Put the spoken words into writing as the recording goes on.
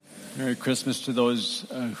Merry Christmas to those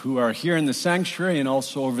who are here in the sanctuary and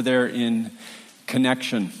also over there in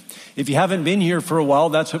Connection. If you haven't been here for a while,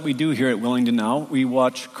 that's what we do here at Willingdon Now. We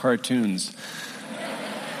watch cartoons.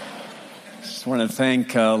 Just want to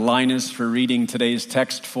thank Linus for reading today's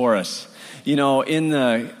text for us. You know, in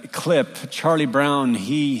the clip, Charlie Brown,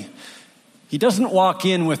 he doesn't walk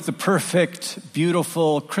in with the perfect,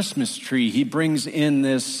 beautiful Christmas tree. He brings in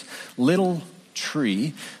this little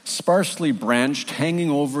tree, sparsely branched, hanging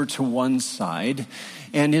over to one side.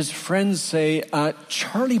 And his friends say,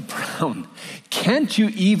 Charlie Brown, can't you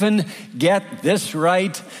even get this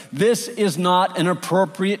right? This is not an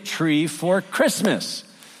appropriate tree for Christmas.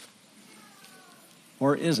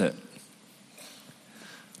 Or is it?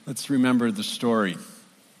 Let's remember the story.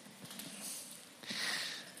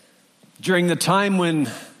 During the time when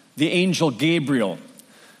the angel Gabriel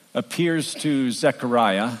appears to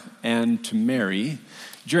Zechariah and to Mary,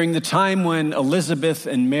 during the time when Elizabeth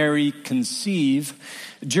and Mary conceive,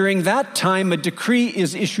 during that time a decree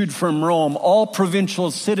is issued from Rome. All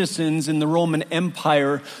provincial citizens in the Roman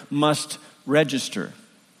Empire must register.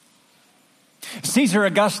 Caesar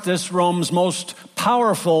Augustus, Rome's most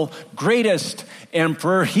powerful, greatest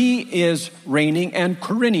emperor, he is reigning, and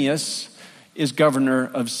Quirinius is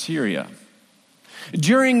governor of Syria.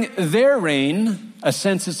 During their reign, a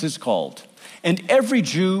census is called, and every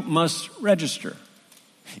Jew must register,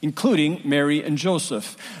 including Mary and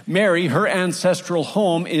Joseph. Mary, her ancestral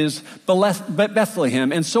home is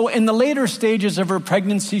Bethlehem, and so in the later stages of her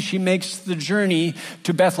pregnancy, she makes the journey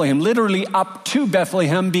to Bethlehem, literally up to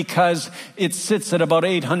Bethlehem, because it sits at about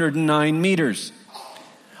 809 meters.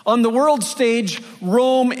 On the world stage,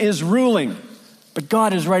 Rome is ruling, but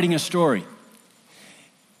God is writing a story.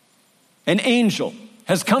 An angel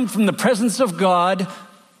has come from the presence of God,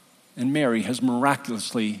 and Mary has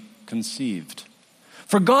miraculously conceived.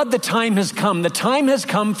 For God, the time has come. The time has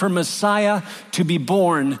come for Messiah to be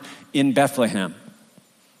born in Bethlehem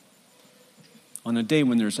on a day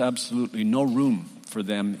when there's absolutely no room for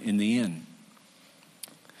them in the inn.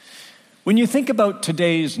 When you think about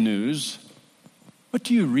today's news, what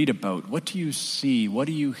do you read about? What do you see? What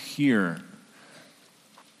do you hear?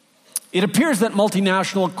 It appears that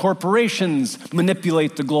multinational corporations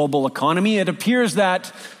manipulate the global economy. It appears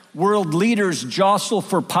that world leaders jostle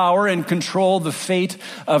for power and control the fate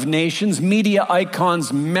of nations. Media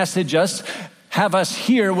icons message us, have us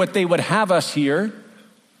hear what they would have us hear.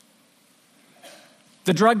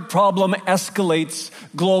 The drug problem escalates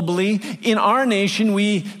globally. In our nation,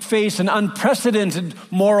 we face an unprecedented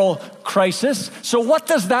moral crisis. So what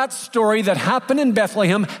does that story that happened in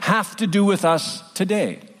Bethlehem have to do with us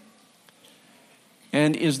today?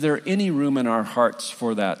 And is there any room in our hearts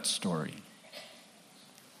for that story?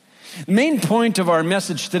 The main point of our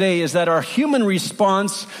message today is that our human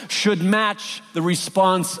response should match the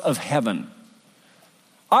response of heaven.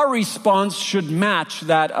 Our response should match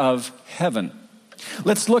that of heaven.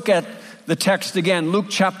 Let's look at the text again. Luke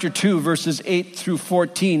chapter 2, verses 8 through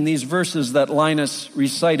 14, these verses that Linus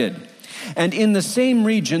recited. And in the same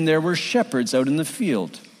region there were shepherds out in the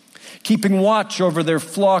field, keeping watch over their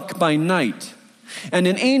flock by night. And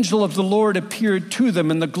an angel of the Lord appeared to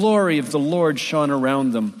them, and the glory of the Lord shone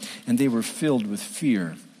around them, and they were filled with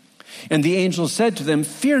fear. And the angel said to them,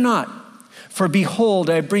 "Fear not, for behold,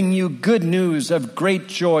 I bring you good news of great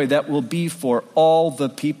joy that will be for all the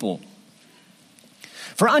people.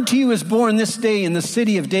 For unto you is born this day in the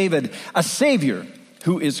city of David a Savior,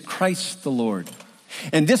 who is Christ the Lord.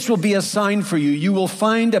 And this will be a sign for you. You will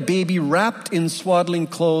find a baby wrapped in swaddling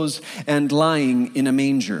clothes and lying in a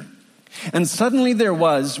manger." And suddenly there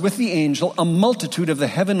was with the angel a multitude of the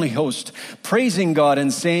heavenly host, praising God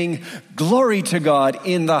and saying, "Glory to God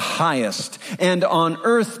in the highest, and on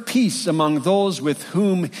earth peace among those with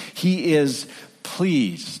whom he is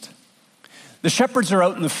pleased." The shepherds are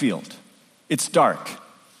out in the field. It's dark.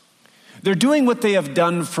 They're doing what they have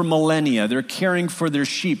done for millennia. They're caring for their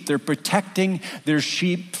sheep. They're protecting their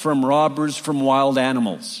sheep from robbers, from wild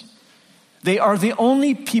animals. They are the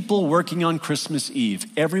only people working on Christmas Eve.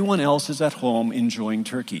 Everyone else is at home enjoying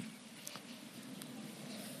turkey.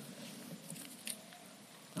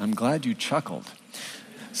 I'm glad you chuckled.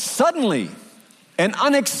 Suddenly and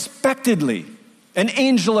unexpectedly, an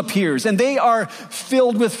angel appears, and they are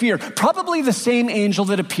filled with fear. Probably the same angel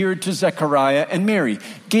that appeared to Zechariah and Mary,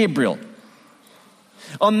 Gabriel.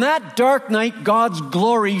 On that dark night, God's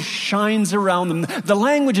glory shines around them. The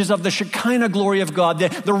language is of the Shekinah glory of God,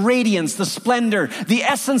 the radiance, the splendor, the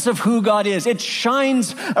essence of who God is. It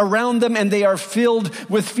shines around them and they are filled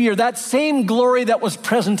with fear. That same glory that was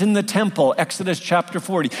present in the temple, Exodus chapter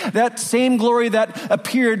 40. That same glory that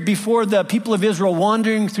appeared before the people of Israel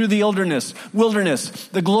wandering through the wilderness,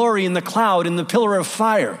 the glory in the cloud and the pillar of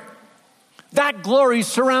fire. That glory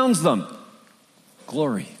surrounds them.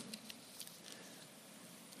 Glory.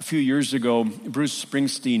 A few years ago, Bruce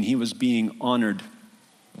Springsteen, he was being honored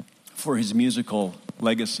for his musical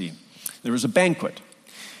legacy. There was a banquet.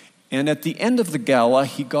 And at the end of the gala,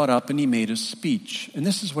 he got up and he made a speech. And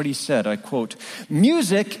this is what he said, I quote,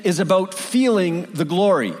 "Music is about feeling the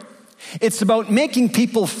glory. It's about making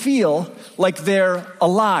people feel like they're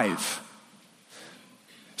alive."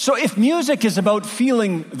 So if music is about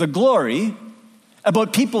feeling the glory,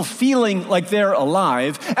 about people feeling like they're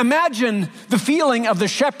alive, imagine the feeling of the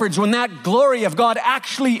shepherds when that glory of God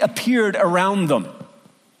actually appeared around them.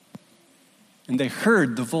 And they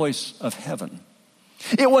heard the voice of heaven.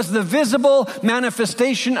 It was the visible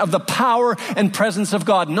manifestation of the power and presence of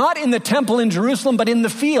God, not in the temple in Jerusalem, but in the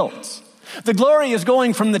fields. The glory is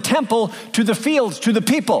going from the temple to the fields, to the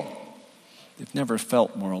people. They've never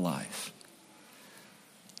felt more alive.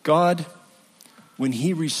 God, when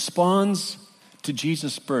he responds to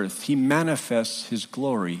Jesus' birth, he manifests his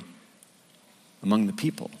glory among the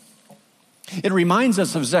people. It reminds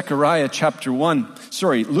us of Luke chapter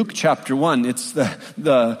 1. It's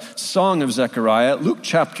the song of Zechariah. Luke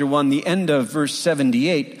chapter 1, the end of verse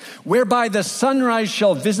 78, "Whereby the sunrise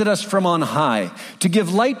shall visit us from on high, to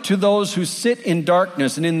give light to those who sit in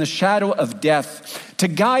darkness and in the shadow of death, to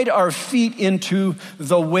guide our feet into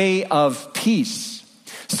the way of peace."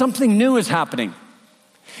 Something new is happening.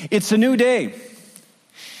 It's a new day.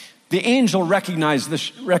 The angel recognizes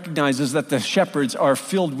that the shepherds are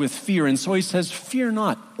filled with fear, and so he says, "Fear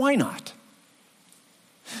not." Why not?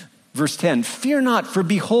 Verse 10, "Fear not, for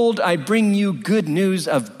behold, I bring you good news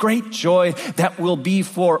of great joy that will be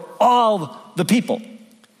for all the people.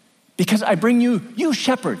 Because I bring you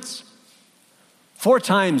shepherds." 4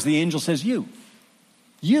 times the angel says, you.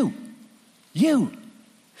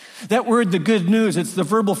 That word, the good news, it's the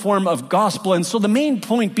verbal form of gospel, and so the main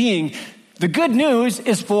point being, the good news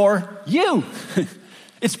is for you.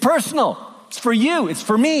 It's personal. It's for you. It's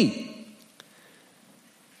for me.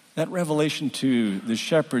 That revelation to the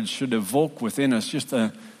shepherds should evoke within us just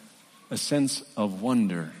a sense of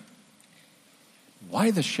wonder.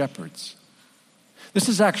 Why the shepherds? This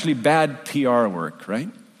is actually bad PR work, right?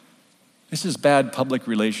 This is bad public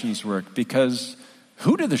relations work, because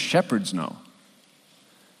who do the shepherds know?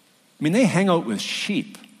 I mean, they hang out with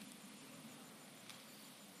sheep.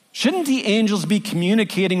 Shouldn't the angels be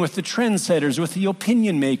communicating with the trendsetters, with the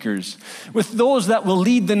opinion makers, with those that will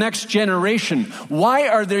lead the next generation? Why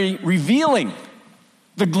are they revealing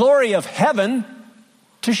the glory of heaven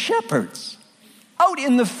to shepherds out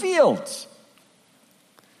in the fields?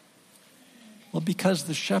 Well, because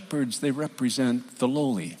the shepherds, they represent the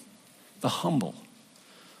lowly, the humble,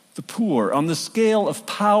 the poor. On the scale of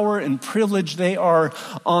power and privilege, they are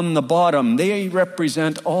on the bottom. They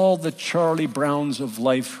represent all the Charlie Browns of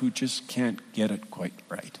life who just can't get it quite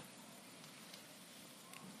right.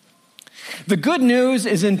 The good news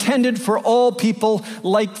is intended for all people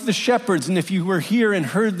like the shepherds. And if you were here and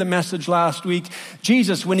heard the message last week,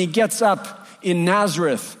 Jesus, when he gets up in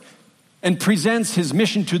Nazareth and presents his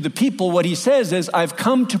mission to the people, what he says is, "I've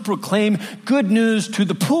come to proclaim good news to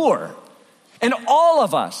the poor." And all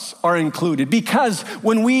of us are included, because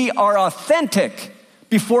when we are authentic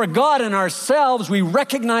before God and ourselves, we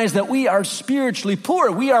recognize that we are spiritually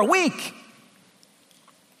poor. We are weak.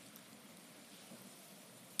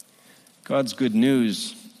 God's good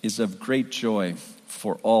news is of great joy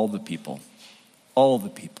for all the people. All the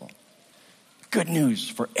people. Good news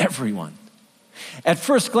for everyone. At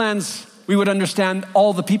first glance, we would understand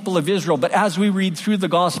all the people of Israel, but as we read through the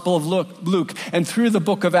Gospel of Luke and through the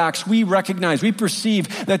book of Acts, we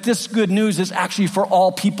perceive that this good news is actually for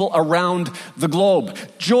all people around the globe.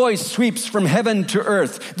 Joy sweeps from heaven to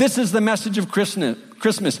earth. This is the message of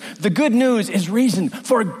Christmas. The good news is reason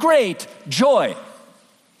for great joy.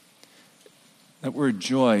 That word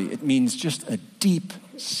joy, it means just a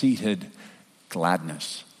deep-seated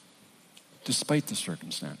gladness, despite the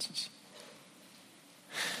circumstances.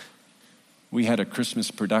 We had a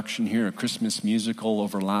Christmas production here, a Christmas musical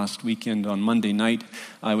over last weekend. On Monday night,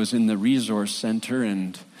 I was in the resource center,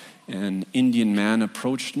 and an Indian man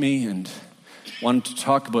approached me and wanted to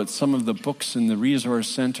talk about some of the books in the resource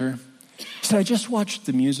center. He said, I just watched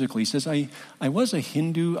the musical. He says, I was a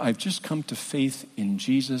Hindu. I've just come to faith in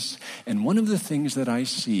Jesus. And one of the things that I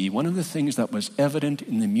see, one of the things that was evident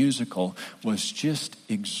in the musical was just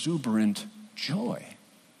exuberant joy.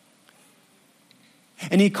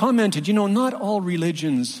 And he commented, not all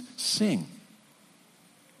religions sing.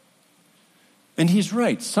 And he's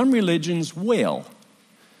right. Some religions wail.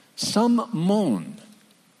 Some moan.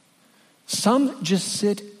 Some just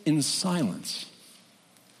sit in silence.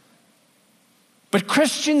 But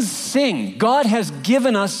Christians sing. God has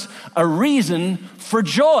given us a reason for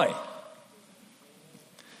joy.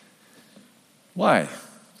 Why?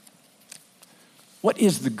 What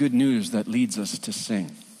is the good news that leads us to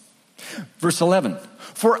sing? Verse 11,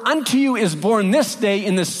 for unto you is born this day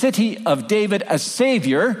in the city of David a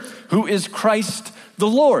Savior, who is Christ the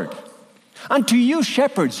Lord. Unto you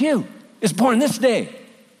shepherds, you, is born this day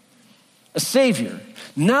a Savior.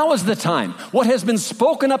 Now is the time. What has been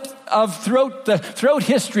spoken of throughout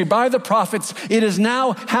history by the prophets, it is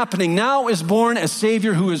now happening. Now is born a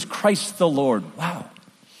Savior who is Christ the Lord. Wow.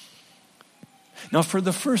 Now, for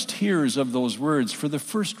the first hearers of those words, for the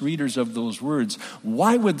first readers of those words,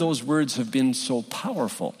 why would those words have been so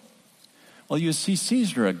powerful? Well, you see,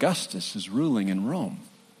 Caesar Augustus is ruling in Rome.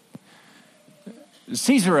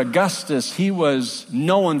 Caesar Augustus, he was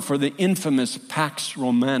known for the infamous Pax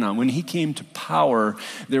Romana. When he came to power,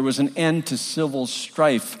 there was an end to civil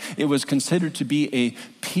strife. It was considered to be a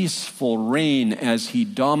peaceful reign as he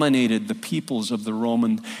dominated the peoples of the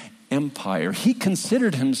Roman Empire. He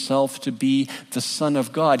considered himself to be the Son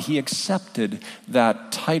of God. He accepted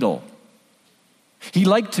that title. He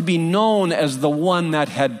liked to be known as the one that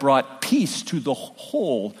had brought peace to the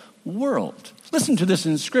whole world. Listen to this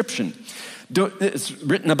inscription. It's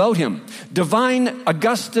written about him. Divine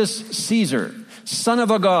Augustus Caesar, Son of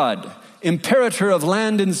a God, Imperator of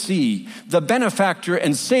land and sea, the benefactor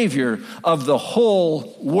and Savior of the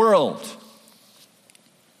whole world.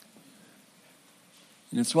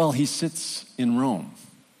 And it's while he sits in Rome,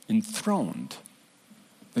 enthroned,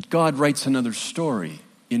 that God writes another story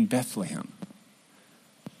in Bethlehem.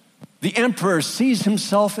 The emperor sees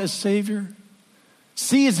himself as Savior,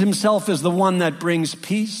 sees himself as the one that brings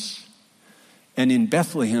peace, and in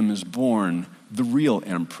Bethlehem is born the real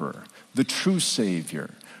emperor, the true Savior,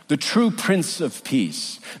 the true Prince of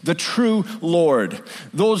Peace, the true Lord.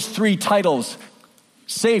 Those three titles,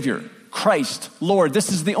 Savior, Christ, Lord.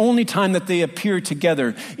 This is the only time that they appear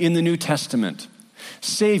together in the New Testament.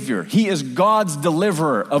 Savior, he is God's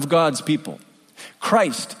deliverer of God's people.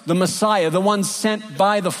 Christ, the Messiah, the one sent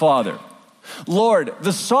by the Father. Lord,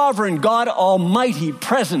 the sovereign God Almighty,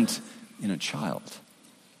 present in a child.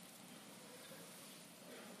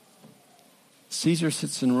 Caesar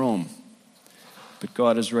sits in Rome, but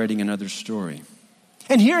God is writing another story.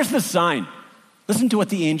 And here's the sign. Listen to what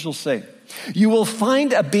the angels say. You will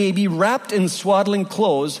find a baby wrapped in swaddling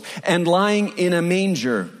clothes and lying in a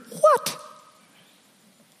manger. What?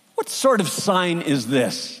 What sort of sign is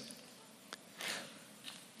this?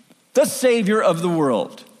 The Savior of the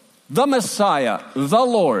world, the Messiah, the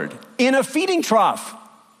Lord, in a feeding trough.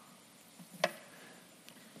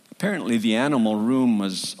 Apparently, the animal room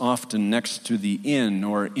was often next to the inn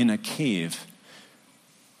or in a cave.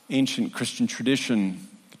 Ancient Christian tradition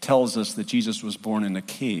tells us that Jesus was born in a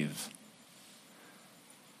cave.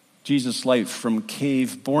 Jesus' life from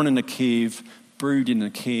cave, born in a cave, buried in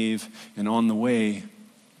a cave, and on the way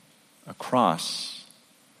across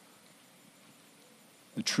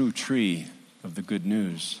the true tree of the good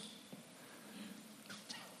news.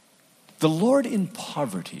 The Lord in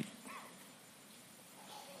poverty.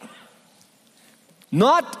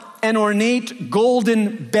 Not an ornate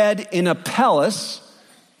golden bed in a palace,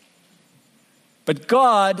 but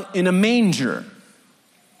God in a manger.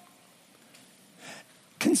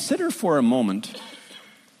 Consider for a moment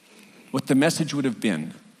what the message would have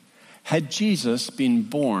been had Jesus been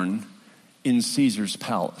born in Caesar's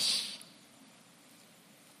palace.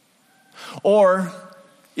 Or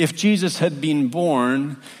if Jesus had been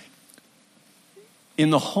born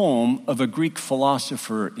in the home of a Greek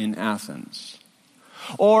philosopher in Athens.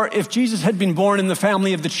 Or if Jesus had been born in the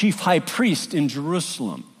family of the chief high priest in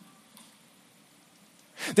Jerusalem.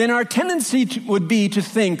 Then our tendency would be to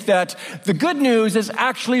think that the good news is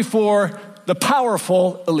actually for the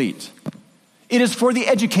powerful elite. It is for the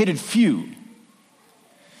educated few.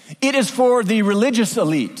 It is for the religious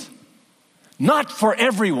elite, not for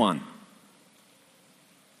everyone.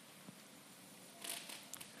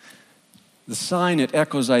 The sign, it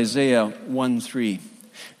echoes Isaiah 1:3.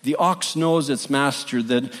 The ox knows its master,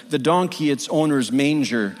 the donkey its owner's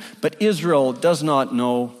manger, but Israel does not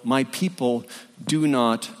know, my people do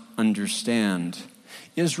not understand.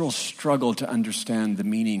 Israel struggled to understand the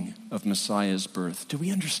meaning of Messiah's birth. Do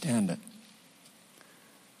we understand it?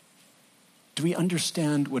 Do we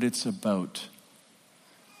understand what it's about?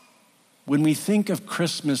 When we think of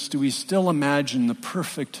Christmas, do we still imagine the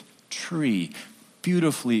perfect tree,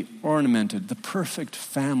 beautifully ornamented, the perfect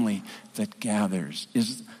family that gathers?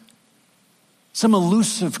 Is some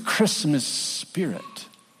elusive Christmas spirit?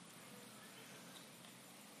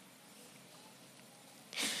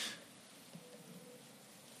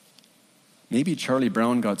 Maybe Charlie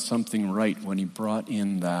Brown got something right when he brought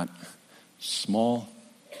in that small,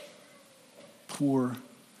 poor,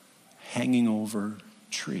 hanging over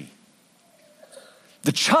tree.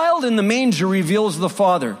 The child in the manger reveals the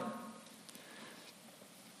Father.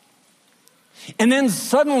 And then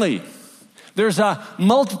suddenly, there's a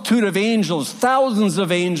multitude of angels, thousands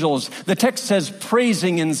of angels. The text says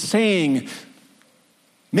praising and saying.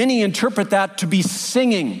 Many interpret that to be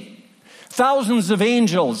singing. Thousands of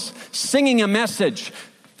angels singing a message,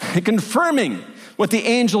 confirming what the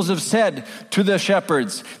angels have said to the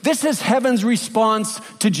shepherds. This is heaven's response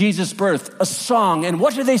to Jesus' birth, a song. And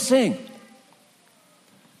what do they sing?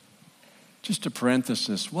 Just a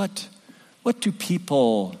parenthesis, what do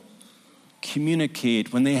people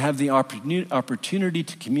communicate when they have the opportunity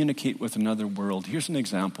to communicate with another world? Here's an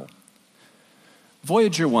example.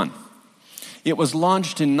 Voyager 1. It was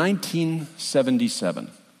launched in 1977.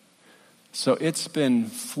 So it's been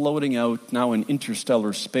floating out now in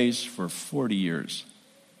interstellar space for 40 years.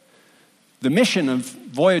 The mission of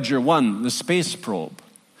Voyager 1, the space probe,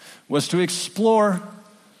 was to explore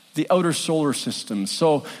the outer solar system.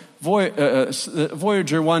 So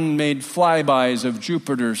Voyager 1 made flybys of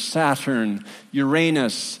Jupiter, Saturn,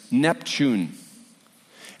 Uranus, Neptune.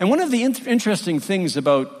 And one of the interesting things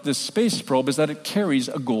about this space probe is that it carries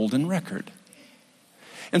a golden record.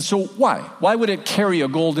 And so why? Why would it carry a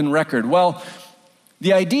golden record? Well,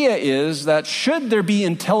 the idea is that should there be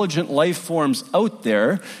intelligent life forms out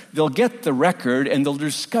there, they'll get the record and they'll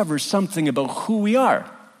discover something about who we are.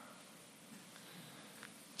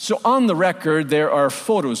 So on the record, there are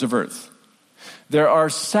photos of Earth. There are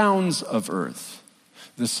sounds of Earth.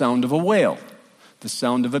 The sound of a whale, the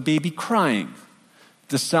sound of a baby crying,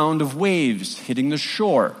 the sound of waves hitting the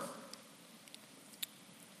shore.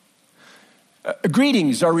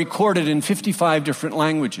 Greetings are recorded in 55 different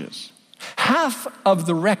languages. Half of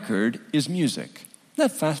the record is music.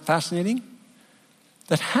 Isn't that fascinating?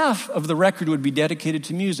 That half of the record would be dedicated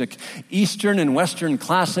to music. Eastern and Western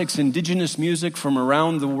classics, indigenous music from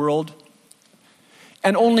around the world,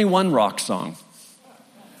 and only one rock song.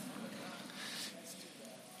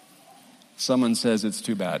 Someone says it's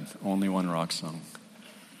too bad, only one rock song.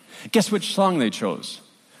 Guess which song they chose?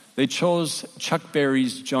 They chose Chuck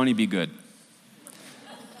Berry's Johnny Be Good.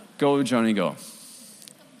 Go, Johnny, go.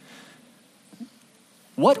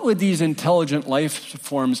 What would these intelligent life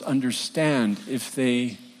forms understand if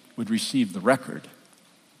they would receive the record?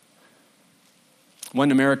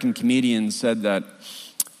 One American comedian said that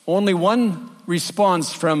only one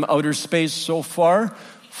response from outer space so far,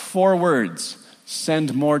 4 words,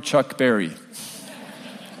 send more Chuck Berry.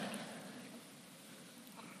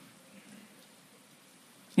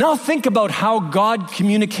 Now think about how God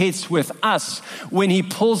communicates with us when he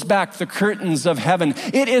pulls back the curtains of heaven.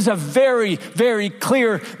 It is a very, very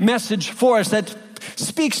clear message for us that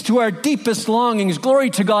speaks to our deepest longings. Glory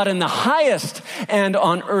to God in the highest, and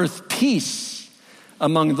on earth peace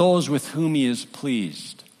among those with whom he is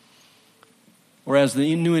pleased. Or as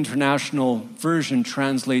the New International Version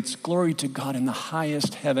translates, glory to God in the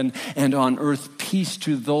highest heaven, and on earth peace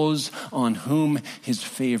to those on whom his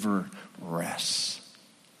favor rests.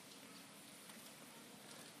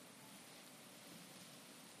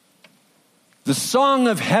 The song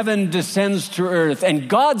of heaven descends to earth, and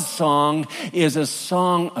God's song is a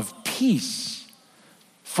song of peace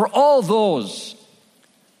for all those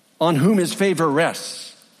on whom his favor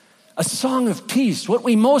rests. A song of peace, what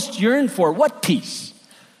we most yearn for. What peace?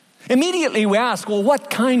 Immediately we ask, well,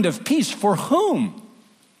 what kind of peace? For whom?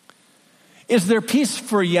 Is there peace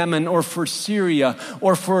for Yemen or for Syria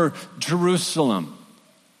or for Jerusalem?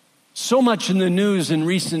 So much in the news in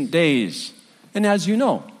recent days. And as you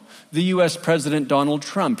know, the U.S. President Donald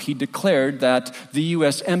Trump, he declared that the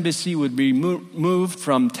U.S. embassy would be moved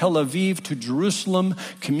from Tel Aviv to Jerusalem,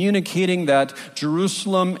 communicating that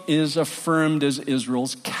Jerusalem is affirmed as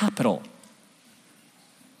Israel's capital.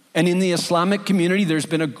 And in the Islamic community, there's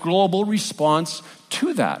been a global response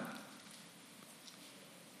to that.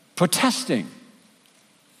 Protesting.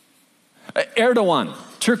 Erdogan,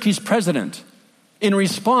 Turkey's president, in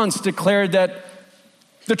response declared that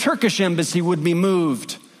the Turkish embassy would be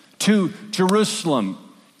moved to Jerusalem,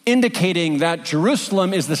 indicating that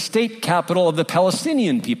Jerusalem is the state capital of the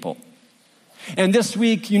Palestinian people. And this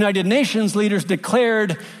week, United Nations leaders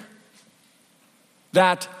declared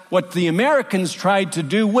that what the Americans tried to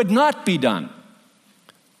do would not be done.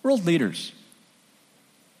 World leaders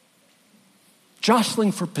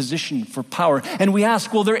jostling for position, for power. And we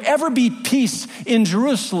ask, will there ever be peace in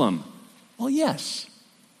Jerusalem? Well, yes,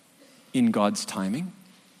 in God's timing.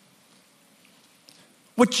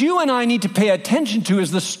 What you and I need to pay attention to is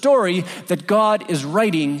the story that God is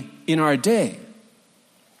writing in our day.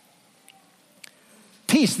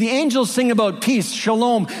 Peace. The angels sing about peace,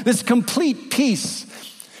 shalom, this complete peace.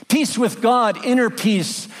 Peace with God, inner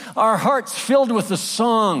peace. Our hearts filled with the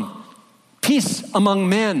song, peace among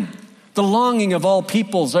men, the longing of all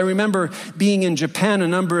peoples. I remember being in Japan a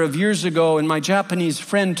number of years ago, and my Japanese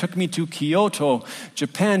friend took me to Kyoto,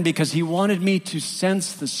 Japan, because he wanted me to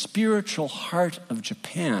sense the spiritual heart of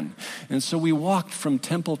Japan. And so we walked from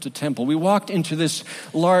temple to temple. We walked into this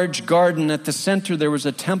large garden. At the center, there was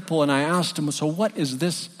a temple, and I asked him, so what is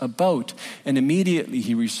this about? And immediately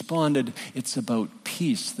he responded, it's about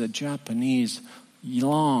peace. The Japanese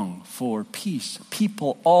long for peace.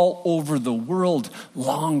 People all over the world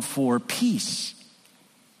long for peace.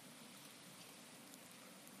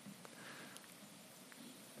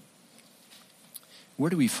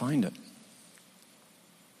 Where do we find it?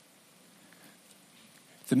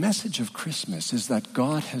 The message of Christmas is that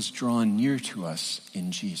God has drawn near to us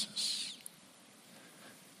in Jesus.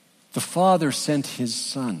 The Father sent his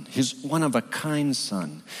Son, his one-of-a-kind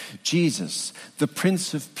Son, Jesus, the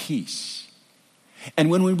Prince of Peace.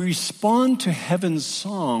 And when we respond to heaven's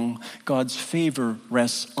song, God's favor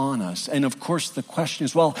rests on us. And of course, the question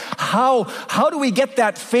is, well, how do we get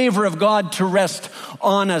that favor of God to rest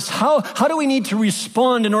on us? How do we need to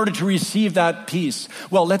respond in order to receive that peace?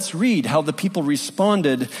 Well, let's read how the people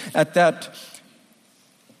responded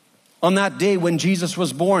on that day when Jesus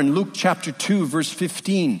was born. Luke chapter 2, verse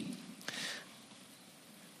 15.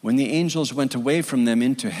 When the angels went away from them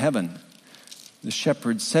into heaven, the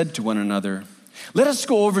shepherds said to one another, let us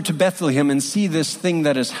go over to Bethlehem and see this thing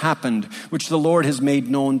that has happened, which the Lord has made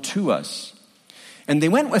known to us. And they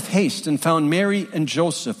went with haste and found Mary and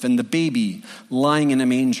Joseph and the baby lying in a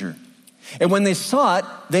manger. And when they saw it,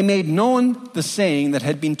 they made known the saying that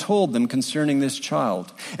had been told them concerning this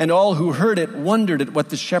child. And all who heard it wondered at what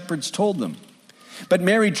the shepherds told them. But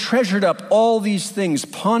Mary treasured up all these things,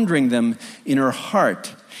 pondering them in her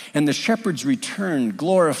heart. And the shepherds returned,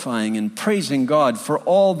 glorifying and praising God for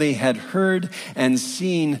all they had heard and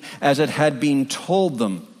seen as it had been told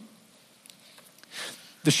them.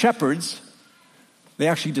 The shepherds, they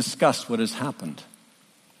actually discussed what has happened.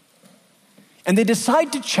 And they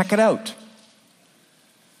decide to check it out.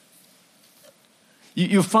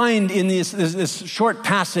 You find in this short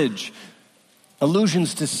passage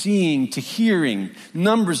allusions to seeing, to hearing,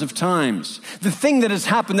 numbers of times. The thing that has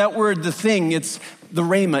happened, that word, the thing, it's the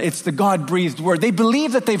rhema, it's the God-breathed word. They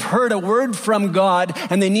believe that they've heard a word from God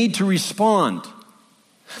and they need to respond.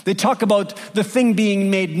 They talk about the thing being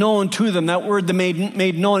made known to them. That word, the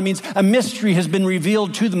made known, means a mystery has been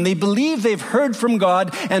revealed to them. They believe they've heard from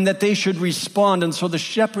God and that they should respond. And so the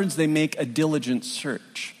shepherds, they make a diligent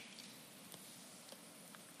search.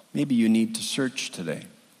 Maybe you need to search today.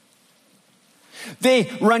 They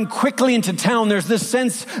run quickly into town. There's this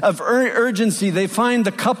sense of urgency. They find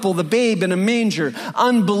the couple, the babe in a manger.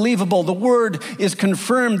 Unbelievable. The word is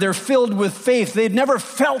confirmed. They're filled with faith. They'd never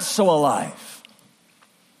felt so alive.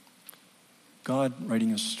 God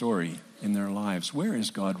writing a story in their lives. Where is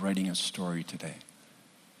God writing a story today?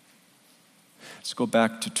 Let's go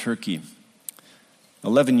back to Turkey.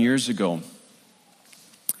 11 years ago,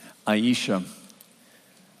 Aisha,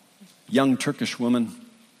 young Turkish woman,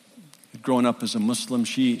 had grown up as a Muslim.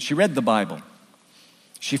 She read the Bible.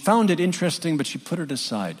 She found it interesting, but she put it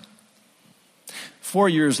aside. 4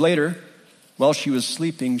 years later, while she was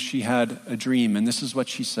sleeping, she had a dream, and this is what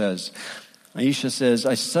she says. Aisha says,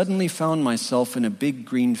 I suddenly found myself in a big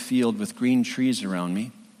green field with green trees around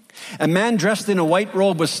me. A man dressed in a white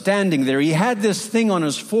robe was standing there. He had this thing on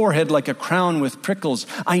his forehead like a crown with prickles.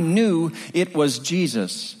 I knew it was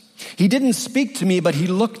Jesus. He didn't speak to me, but he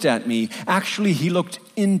looked at me. Actually, he looked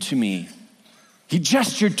into me. He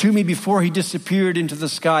gestured to me before he disappeared into the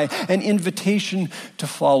sky, an invitation to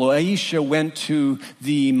follow. Aisha went to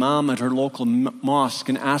the imam at her local mosque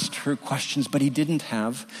and asked her questions, but he didn't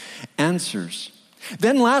have answers.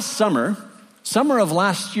 Then last summer of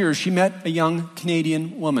last year, she met a young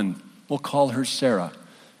Canadian woman. We'll call her Sarah.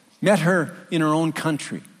 Met her in her own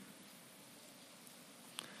country.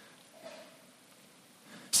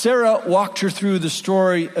 Sarah walked her through the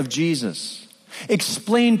story of Jesus.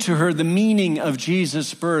 explained to her the meaning of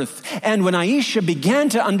Jesus' birth. And when Aisha began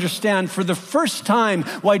to understand for the first time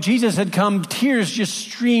why Jesus had come, tears just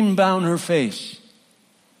streamed down her face.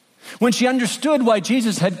 When she understood why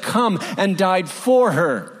Jesus had come and died for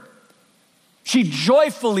her, she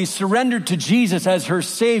joyfully surrendered to Jesus as her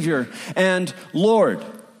Savior and Lord.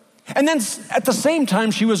 And then at the same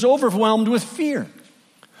time, she was overwhelmed with fear.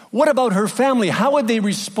 What about her family? How would they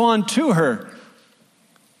respond to her?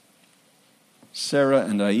 Sarah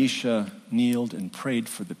and Aisha kneeled and prayed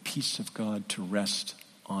for the peace of God to rest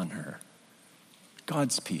on her.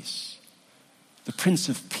 God's peace. The Prince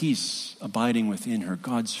of Peace abiding within her.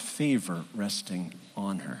 God's favor resting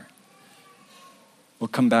on her. We'll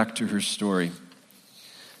come back to her story.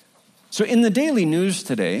 So in the daily news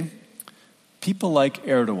today, people like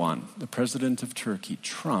Erdogan, the president of Turkey,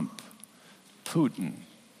 Trump, Putin,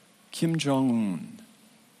 Kim Jong-un,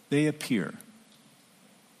 they appear.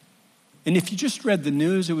 And if you just read the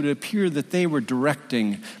news, it would appear that they were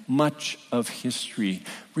directing much of history.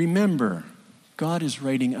 Remember, God is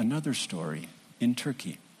writing another story in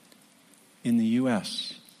Turkey, in the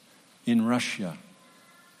US, in Russia,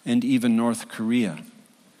 and even North Korea.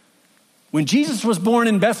 When Jesus was born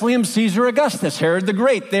in Bethlehem, Caesar Augustus, Herod the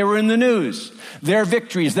Great, they were in the news. Their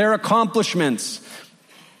victories, their accomplishments,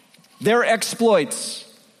 their exploits.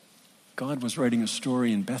 God was writing a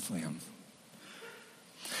story in Bethlehem.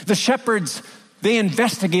 The shepherds, they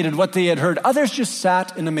investigated what they had heard. Others just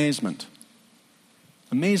sat in amazement.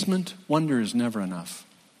 Amazement, wonder is never enough.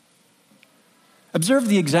 Observe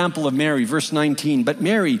the example of Mary, verse 19. But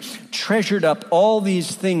Mary treasured up all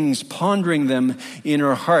these things, pondering them in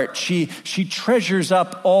her heart. She treasures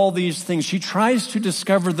up all these things. She tries to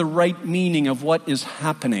discover the right meaning of what is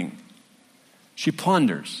happening. She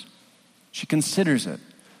ponders. She considers it.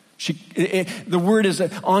 The word is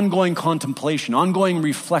ongoing contemplation, ongoing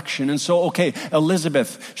reflection. And so,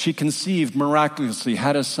 Elizabeth, she conceived miraculously,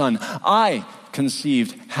 had a son. I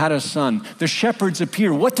conceived, had a son. The shepherds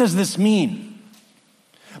appear. What does this mean?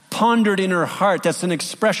 Pondered in her heart. That's an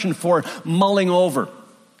expression for mulling over.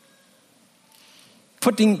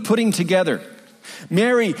 Putting together.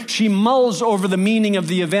 Mary, she mulls over the meaning of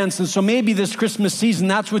the events. And so maybe this Christmas season,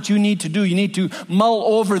 that's what you need to do. You need to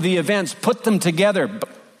mull over the events, put them together.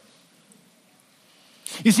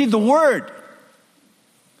 You see, the word,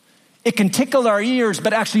 it can tickle our ears,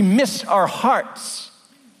 but actually miss our hearts.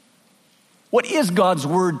 What is God's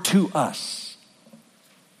word to us?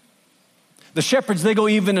 The shepherds, they go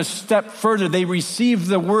even a step further. They receive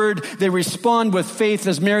the word. They respond with faith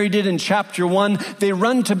as Mary did in chapter 1. They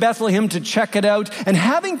run to Bethlehem to check it out. And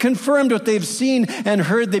having confirmed what they've seen and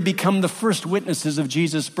heard, they become the first witnesses of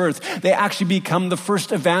Jesus' birth. They actually become the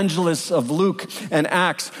first evangelists of Luke and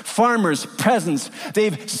Acts. Farmers, peasants,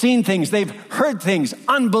 they've seen things. They've heard things.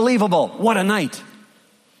 Unbelievable. What a night.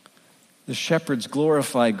 The shepherds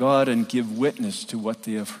glorify God and give witness to what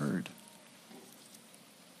they have heard.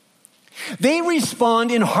 They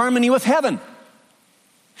respond in harmony with heaven.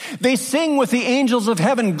 They sing with the angels of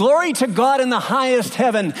heaven, glory to God in the highest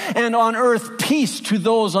heaven, and on earth peace to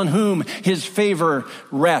those on whom his favor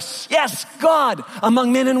rests. Yes, God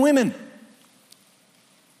among men and women.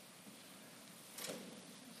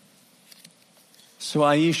 So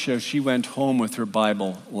Aisha, she went home with her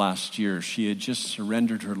Bible last year. She had just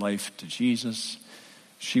surrendered her life to Jesus.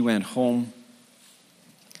 She went home.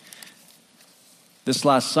 This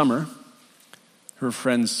last summer, her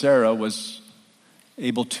friend Sarah was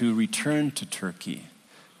able to return to Turkey.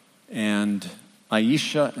 And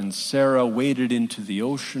Aisha and Sarah waded into the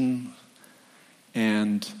ocean,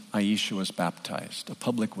 and Aisha was baptized, a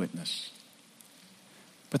public witness.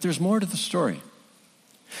 But there's more to the story.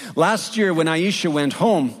 Last year, when Aisha went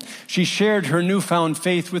home, she shared her newfound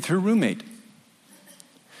faith with her roommate.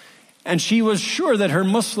 And she was sure that her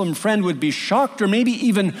Muslim friend would be shocked or maybe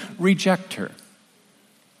even reject her.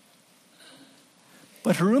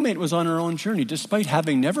 But her roommate was on her own journey, despite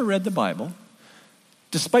having never read the Bible,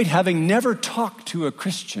 despite having never talked to a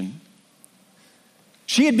Christian.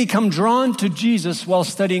 She had become drawn to Jesus while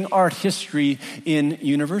studying art history in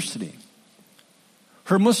university.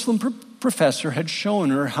 Her Muslim professor had shown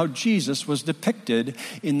her how Jesus was depicted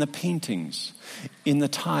in the paintings, in the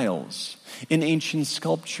tiles, in ancient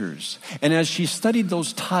sculptures. And as she studied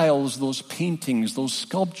those tiles, those paintings, those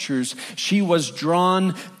sculptures, she was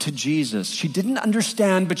drawn to Jesus. She didn't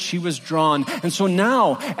understand, but she was drawn. And so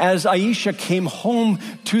now, as Aisha came home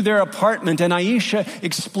to their apartment and Aisha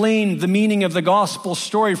explained the meaning of the gospel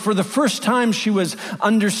story, for the first time she was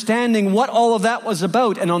understanding what all of that was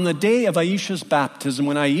about. And on the day of Aisha's baptism,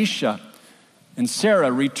 when Aisha and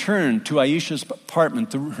Sarah returned to Aisha's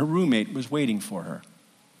apartment, her roommate was waiting for her.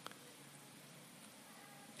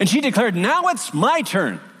 And she declared, now it's my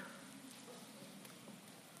turn.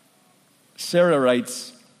 Sarah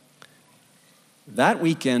writes, that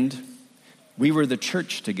weekend, we were the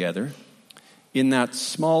church together in that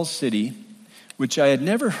small city, which I had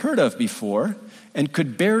never heard of before and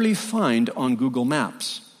could barely find on Google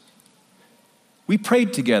Maps. We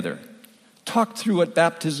prayed together, talked through what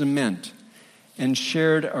baptism meant, and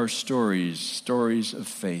shared our stories of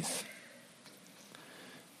faith.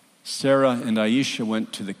 Sarah and Aisha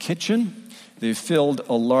went to the kitchen. They filled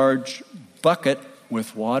a large bucket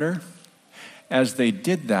with water. As they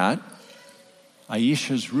did that,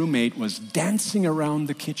 Aisha's roommate was dancing around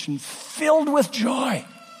the kitchen, filled with joy.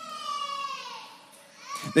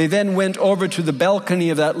 They then went over to the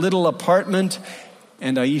balcony of that little apartment,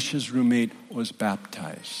 and Aisha's roommate was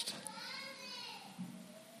baptized.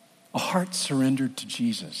 A heart surrendered to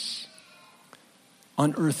Jesus.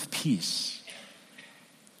 On earth, peace.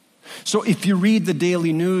 So if you read the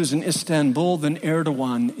daily news in Istanbul, then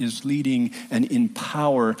Erdogan is leading and in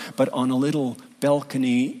power, but on a little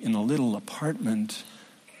balcony in a little apartment,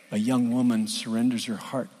 a young woman surrenders her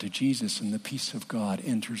heart to Jesus, and the peace of God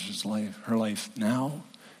enters her life now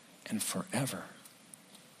and forever.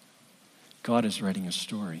 God is writing a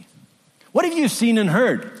story. What have you seen and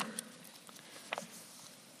heard?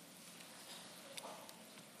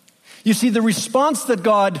 You see, the response that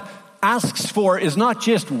God asks for is not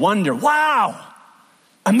just wonder, wow,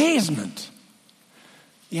 amazement.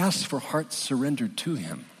 He asks for hearts surrendered to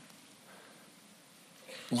him.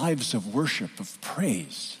 Lives of worship, of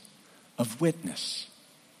praise, of witness.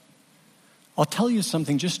 I'll tell you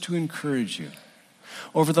something just to encourage you.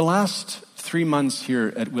 Over the last 3 months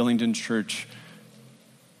here at Willingdon Church,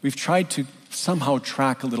 we've tried to somehow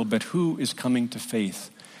track a little bit who is coming to faith.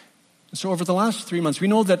 So over the last 3 months, we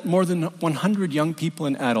know that more than 100 young people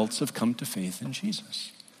and adults have come to faith in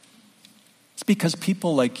Jesus. It's because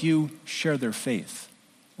people like you share their faith,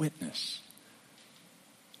 witness.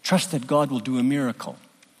 Trust that God will do a miracle.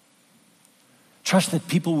 Trust that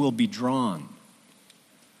people will be drawn.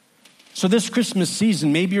 So this Christmas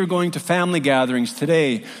season, maybe you're going to family gatherings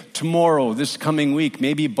today, tomorrow, this coming week,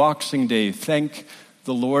 maybe Boxing Day. Thank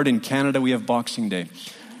the Lord, in Canada we have Boxing Day.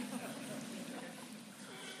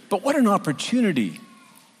 But what an opportunity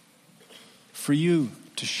for you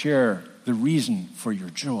to share the reason for your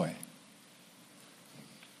joy.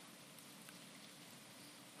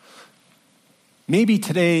 Maybe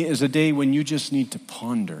today is a day when you just need to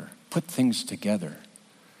ponder, put things together.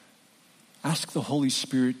 Ask the Holy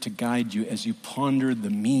Spirit to guide you as you ponder the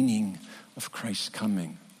meaning of Christ's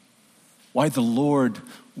coming. Why the Lord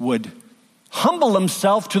would humble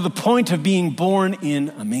himself to the point of being born in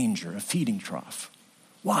a manger, a feeding trough.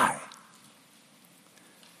 Why?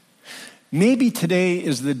 Maybe today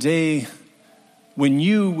is the day when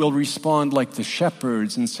you will respond like the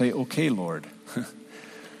shepherds and say, okay, Lord,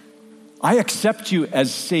 I accept you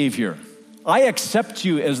as Savior. I accept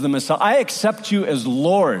you as the Messiah. I accept you as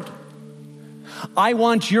Lord. I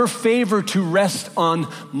want your favor to rest on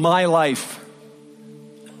my life.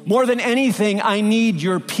 More than anything, I need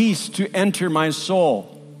your peace to enter my soul.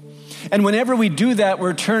 And whenever we do that,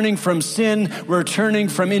 we're turning from sin, we're turning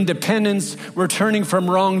from independence, we're turning from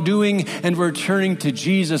wrongdoing, and we're turning to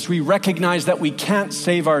Jesus. We recognize that we can't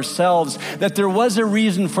save ourselves, that there was a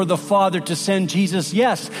reason for the Father to send Jesus,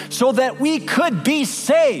 yes, so that we could be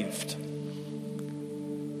saved.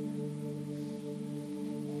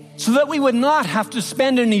 So that we would not have to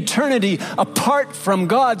spend an eternity apart from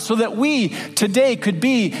God, so that we today could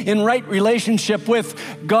be in right relationship with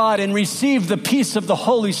God and receive the peace of the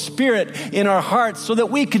Holy Spirit in our hearts, so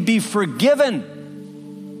that we could be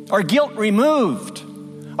forgiven, our guilt removed,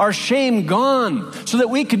 our shame gone, so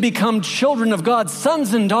that we could become children of God,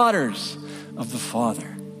 sons and daughters of the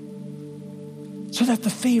Father, so that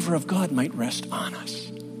the favor of God might rest on us.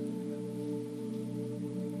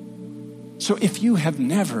 So if you have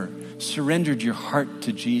never surrendered your heart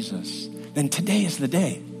to Jesus, then today is the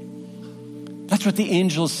day. That's what the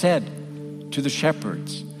angels said to the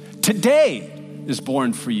shepherds. Today is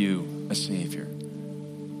born for you a Savior.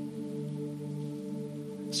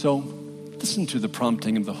 So listen to the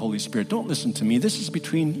prompting of the Holy Spirit. Don't listen to me. This is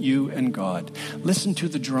between you and God. Listen to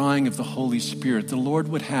the drawing of the Holy Spirit. The Lord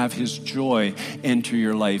would have his joy enter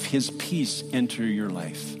your life, his peace enter your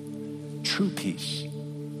life. True peace.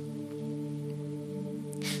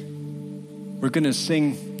 We're going to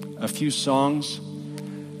sing a few songs.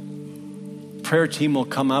 Prayer team will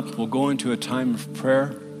come up. We'll go into a time of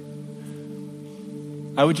prayer.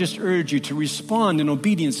 I would just urge you to respond in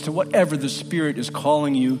obedience to whatever the Spirit is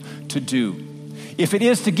calling you to do. If it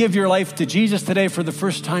is to give your life to Jesus today for the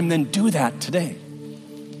first time, then do that today.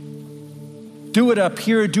 Do it up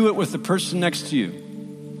here, do it with the person next to you.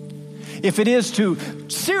 If it is to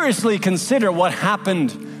seriously consider what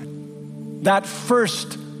happened that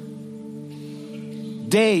first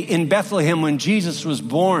day in Bethlehem when Jesus was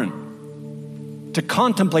born, to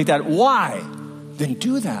contemplate that, why? Then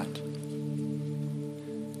do that.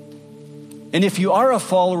 And if you are a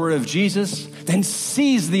follower of Jesus, then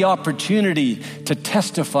seize the opportunity to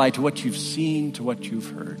testify to what you've seen, to what you've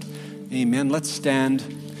heard. Amen. Let's stand.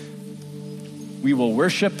 We will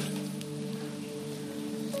worship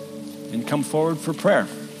and come forward for prayer.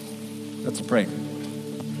 Let's pray.